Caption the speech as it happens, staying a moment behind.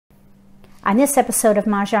On this episode of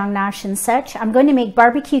Mahjong Nosh and such, I'm going to make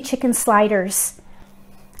barbecue chicken sliders.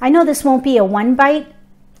 I know this won't be a one-bite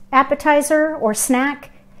appetizer or snack,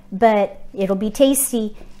 but it'll be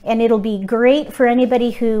tasty and it'll be great for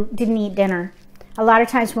anybody who didn't eat dinner. A lot of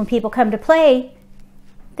times when people come to play,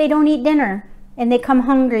 they don't eat dinner and they come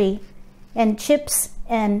hungry. And chips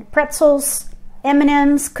and pretzels,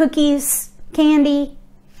 M&Ms, cookies, candy,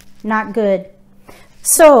 not good.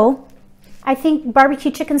 So I think barbecue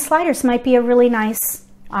chicken sliders might be a really nice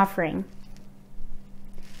offering.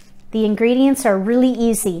 The ingredients are really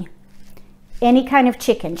easy. Any kind of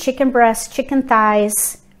chicken, chicken breast, chicken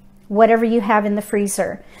thighs, whatever you have in the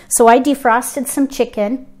freezer. So I defrosted some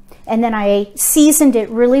chicken and then I seasoned it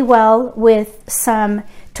really well with some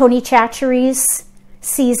Tony Chachere's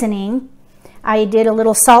seasoning. I did a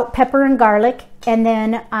little salt, pepper, and garlic, and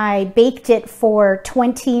then I baked it for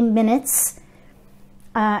 20 minutes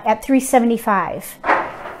at 375.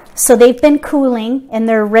 So they've been cooling and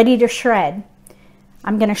they're ready to shred.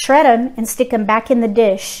 I'm going to shred them and stick them back in the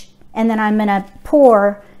dish, and then I'm going to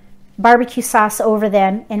pour barbecue sauce over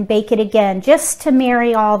them and bake it again just to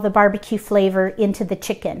marry all the barbecue flavor into the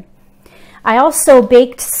chicken. I also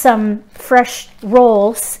baked some fresh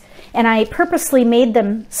rolls and I purposely made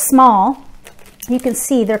them small. You can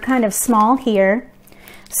see they're kind of small here.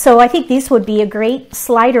 So I think these would be a great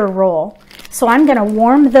slider roll. So I'm going to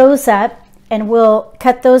warm those up and we'll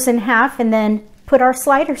cut those in half and then put our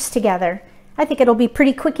sliders together. I think it'll be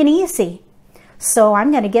pretty quick and easy. So I'm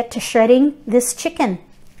going to get to shredding this chicken.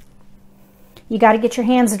 You got to get your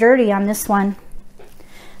hands dirty on this one.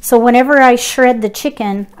 So whenever I shred the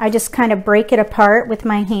chicken, I just kind of break it apart with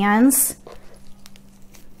my hands.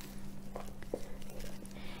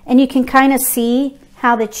 And you can kind of see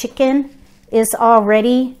how the chicken is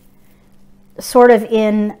already sort of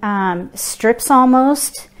in strips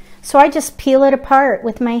almost. So I just peel it apart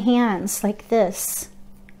with my hands like this.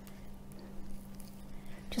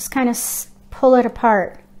 Just kind of pull it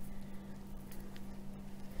apart.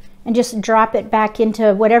 And just drop it back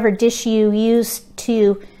into whatever dish you use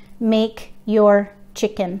to make your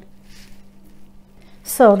chicken.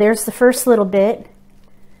 So there's the first little bit.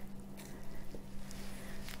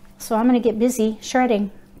 So I'm going to get busy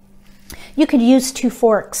shredding. You could use 2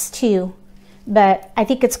 forks too, but I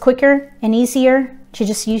think it's quicker and easier to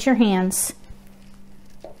just use your hands.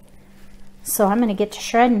 So I'm going to get to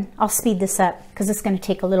shredding. I'll speed this up because it's going to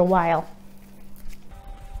take a little while.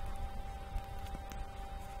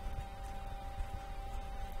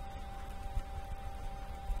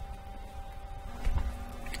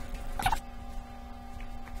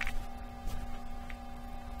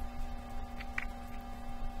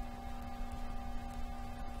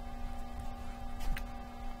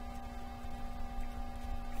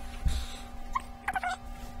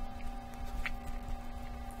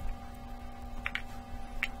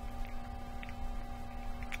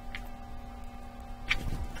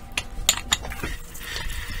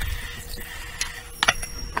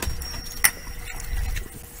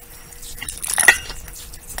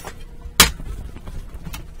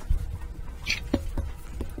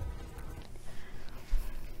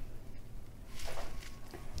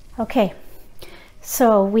 Okay,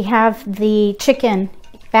 so we have the chicken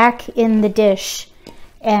back in the dish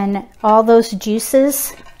and all those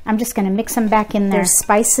juices, I'm just going to mix them back in there. There's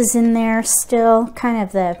spices in there still, kind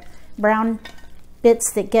of the brown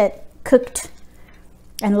bits that get cooked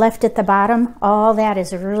and left at the bottom. All that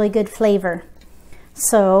is a really good flavor.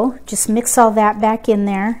 So just mix all that back in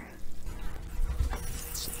there.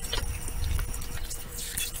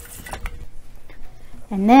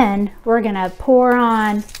 And then we're gonna pour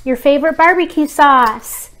on your favorite barbecue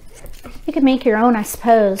sauce. You can make your own, I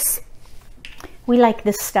suppose. We like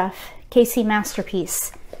this stuff, KC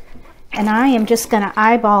Masterpiece. And I am just gonna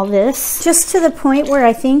eyeball this just to the point where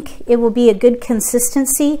I think it will be a good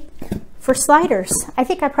consistency for sliders. I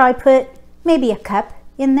think I probably put maybe a cup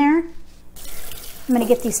in there. I'm gonna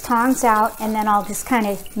get these tongs out and then I'll just kind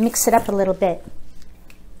of mix it up a little bit.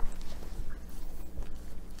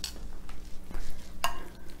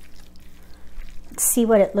 See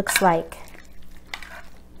what it looks like.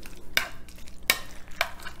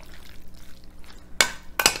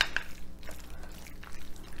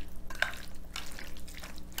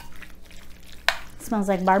 It smells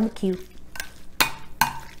like barbecue.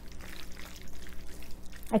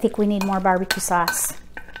 I think we need more barbecue sauce.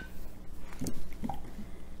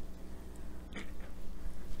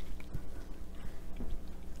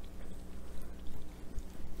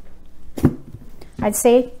 I'd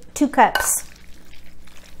say 2 cups.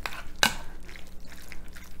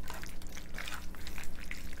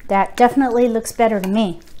 That definitely looks better to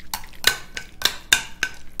me.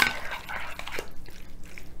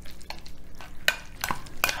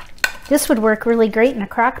 This would work really great in a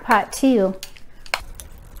crock pot too.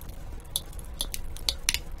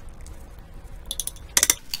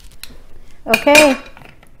 Okay,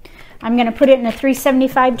 I'm going to put it in a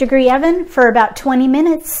 375-degree oven for about 20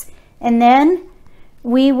 minutes, and then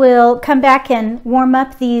we will come back and warm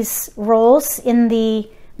up these rolls in the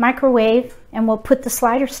microwave, and we'll put the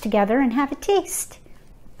sliders together and have a taste.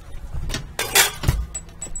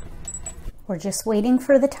 We're just waiting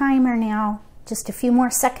for the timer now. Just a few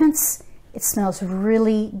more seconds. It smells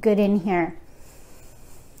really good in here.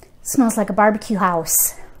 It smells like a barbecue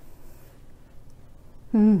house.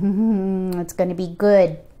 It's going to be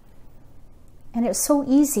good. And it's so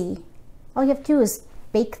easy. All you have to do is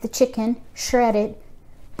bake the chicken, shred it,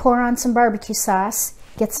 pour on some barbecue sauce,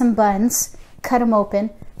 get some buns, cut them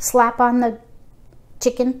open, slap on the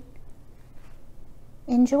chicken,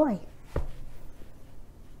 enjoy.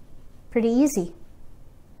 Pretty easy.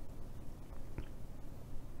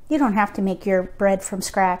 You don't have to make your bread from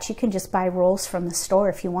scratch. You can just buy rolls from the store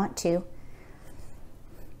if you want to.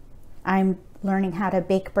 I'm learning how to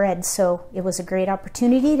bake bread, so it was a great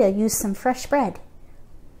opportunity to use some fresh bread.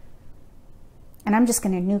 And I'm just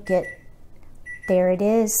going to nuke it. There it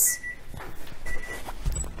is.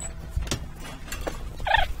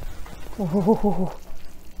 Ooh.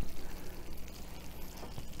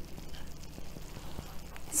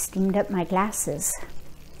 Steamed up my glasses.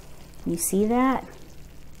 You see that?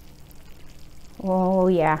 Oh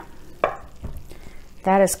yeah.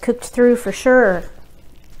 That is cooked through for sure.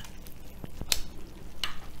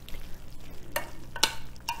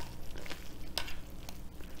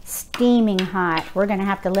 Steaming hot. We're going to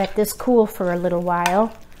have to let this cool for a little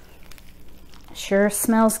while. Sure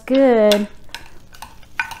smells good.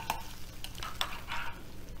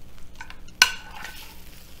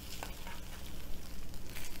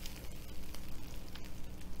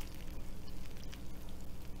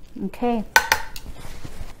 Okay.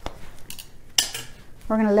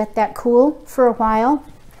 We're going to let that cool for a while,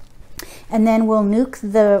 and then we'll nuke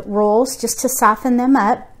the rolls just to soften them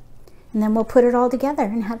up. And then we'll put it all together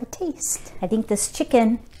and have a taste. I think this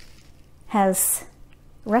chicken has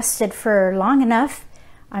rested for long enough.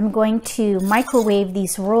 I'm going to microwave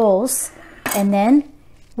these rolls, and then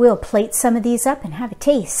we'll plate some of these up and have a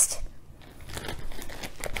taste.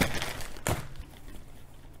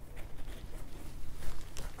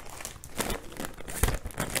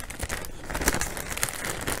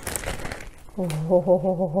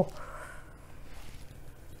 Oh,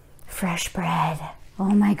 fresh bread.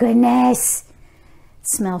 Oh my goodness, it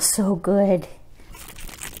smells so good.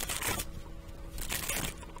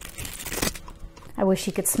 I wish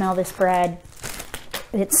you could smell this bread.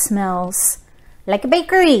 It smells like a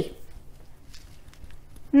bakery.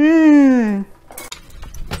 I'm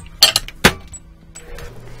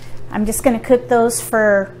just going to cook those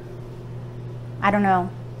for, I don't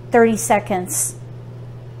know, 30 seconds.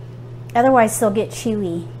 Otherwise they'll get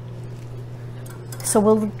chewy. So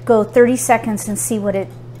we'll go 30 seconds and see what it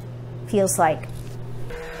feels like.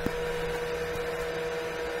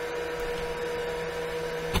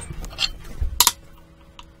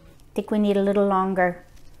 I think we need a little longer.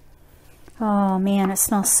 Oh man, it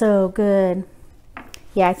smells so good.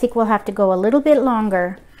 Yeah, I think we'll have to go a little bit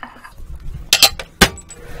longer.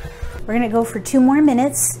 We're gonna go for 2 more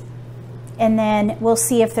minutes, and then we'll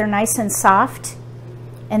see if they're nice and soft.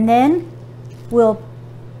 And then we'll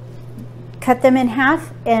cut them in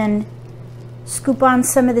half and scoop on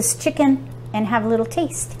some of this chicken and have a little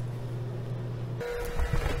taste.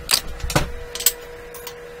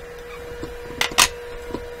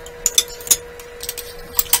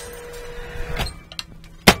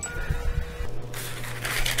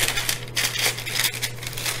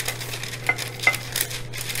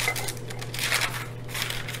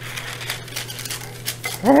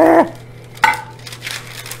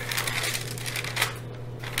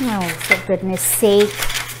 Oh, for goodness sake.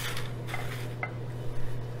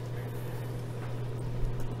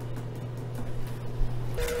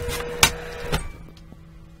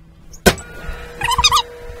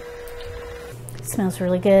 It smells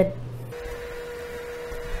really good.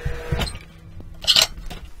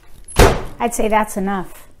 I'd say that's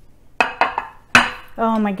enough.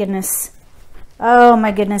 Oh my goodness. Oh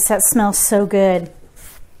my goodness, that smells so good.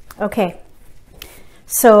 Okay,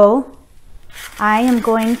 so I am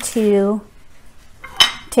going to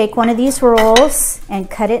take one of these rolls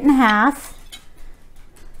and cut it in half.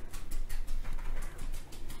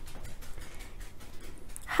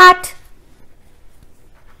 Hot.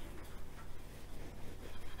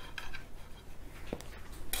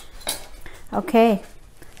 Okay,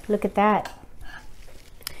 look at that.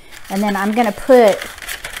 And then I'm going to put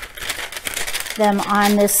them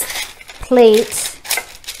on this plate.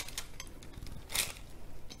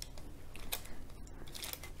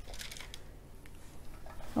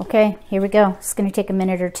 Okay, here we go. It's going to take a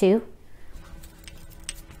minute or two.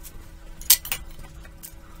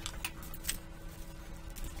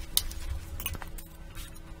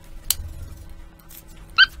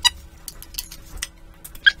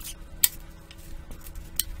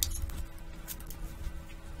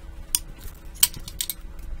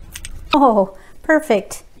 Oh,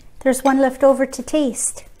 perfect. There's one left over to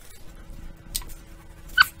taste.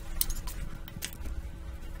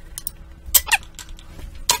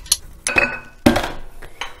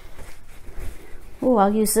 Oh,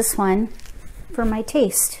 I'll use this one for my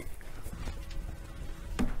taste.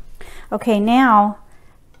 Okay, now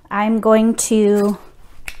I'm going to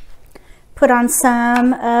put on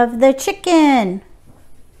some of the chicken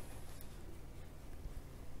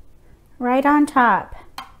right on top.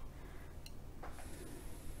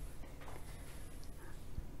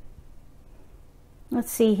 Let's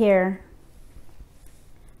see here.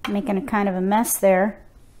 I'm making a kind of a mess there.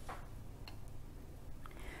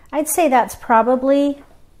 I'd say that's probably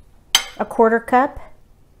a 1/4 cup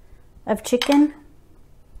of chicken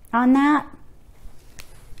on that.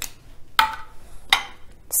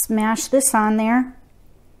 Smash this on there.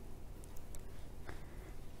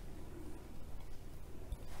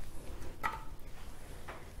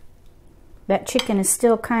 That chicken is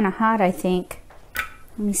still kind of hot, I think.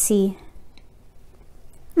 Let me see.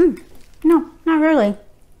 No, not really.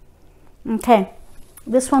 Okay,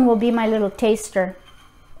 this one will be my little taster.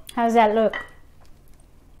 How's that look?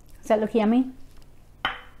 Does that look yummy?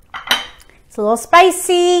 It's a little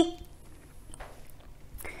spicy.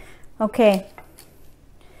 Okay,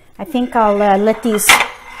 I think I'll let this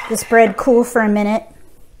bread cool for a minute,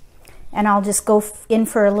 and I'll just go in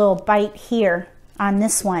for a little bite here on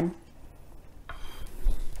this one.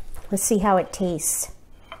 Let's see how it tastes.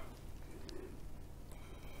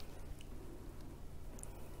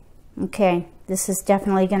 Okay, this is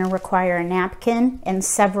definitely going to require a napkin and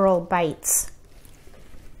several bites.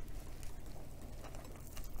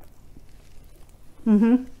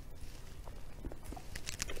 Yum.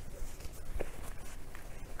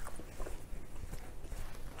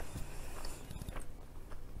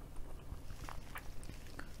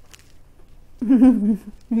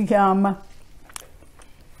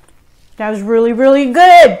 That was really, really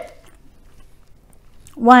good.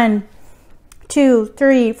 1, 2,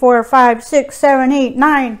 3, 4, 5, 6, 7, 8,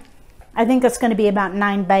 9. I think it's going to be about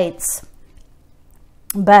 9 bites.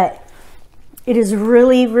 But it is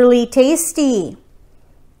really, really tasty.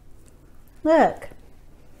 Look.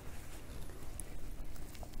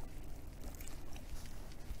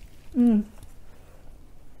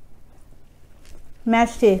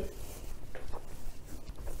 Mashed tea.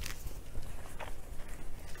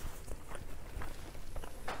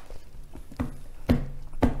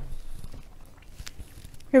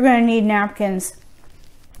 You're going to need napkins,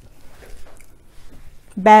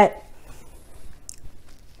 but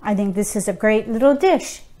I think this is a great little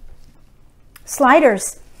dish.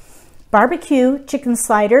 Sliders, barbecue chicken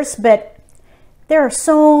sliders, but there are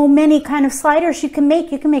so many kind of sliders you can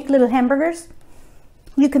make. You can make little hamburgers.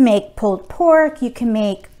 You can make pulled pork. You can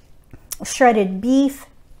make shredded beef.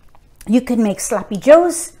 You can make sloppy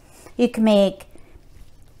joes. You can make,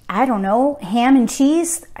 I don't know, ham and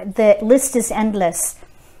cheese. The list is endless.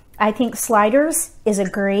 I think sliders is a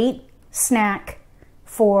great snack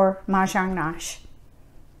for Mahjong Nosh.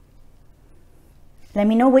 Let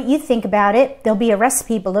me know what you think about it. There'll be a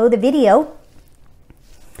recipe below the video.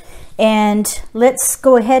 And let's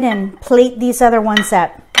go ahead and plate these other ones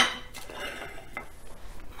up.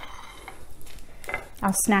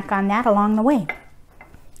 I'll snack on that along the way.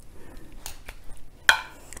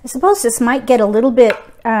 I suppose this might get a little bit,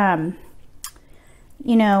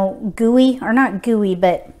 you know, gooey, or not gooey,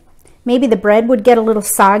 but maybe the bread would get a little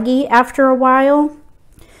soggy after a while.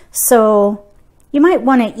 So you might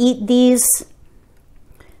want to eat these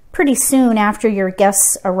pretty soon after your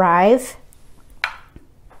guests arrive.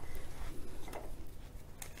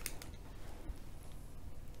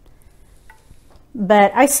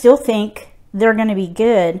 But I still think they're going to be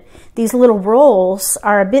good. These little rolls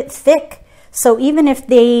are a bit thick, so even if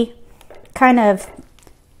they kind of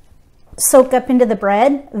soak up into the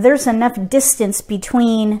bread, there's enough distance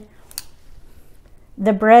between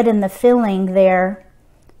the bread and the filling there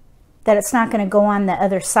that it's not going to go on the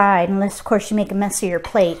other side, unless of course you make a mess of your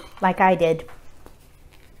plate like I did.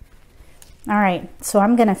 All right, so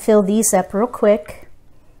I'm going to fill these up real quick.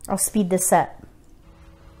 I'll speed this up.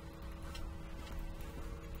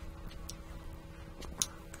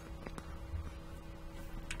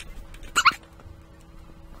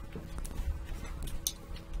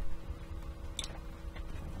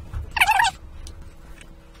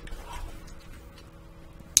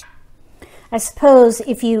 I suppose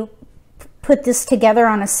if you put this together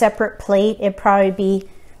on a separate plate, it'd probably be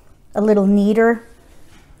a little neater,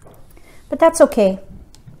 but that's okay.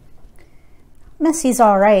 Messy's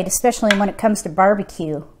all right, especially when it comes to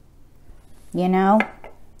barbecue, you know?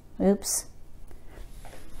 Oops.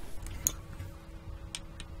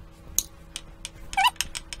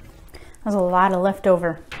 There's a lot of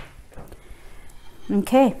leftover.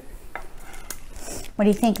 Okay. What do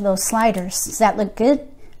you think of those sliders? Does that look good?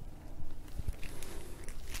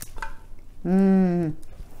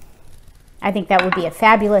 I think that would be a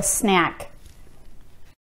fabulous snack.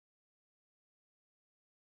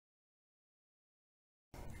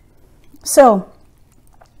 So,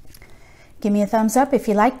 give me a thumbs up if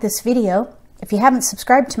you like this video. If you haven't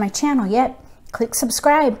subscribed to my channel yet, click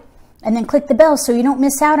subscribe and then click the bell so you don't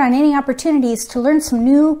miss out on any opportunities to learn some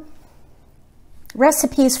new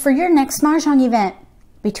recipes for your next Mahjong event.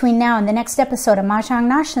 Between now and the next episode of Mahjong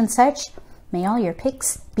Nosh and such, may all your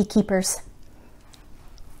picks be keepers.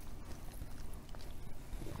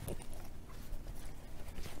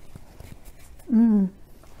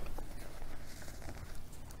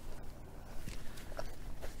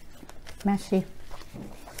 Messy,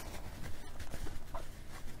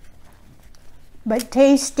 but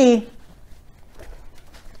tasty.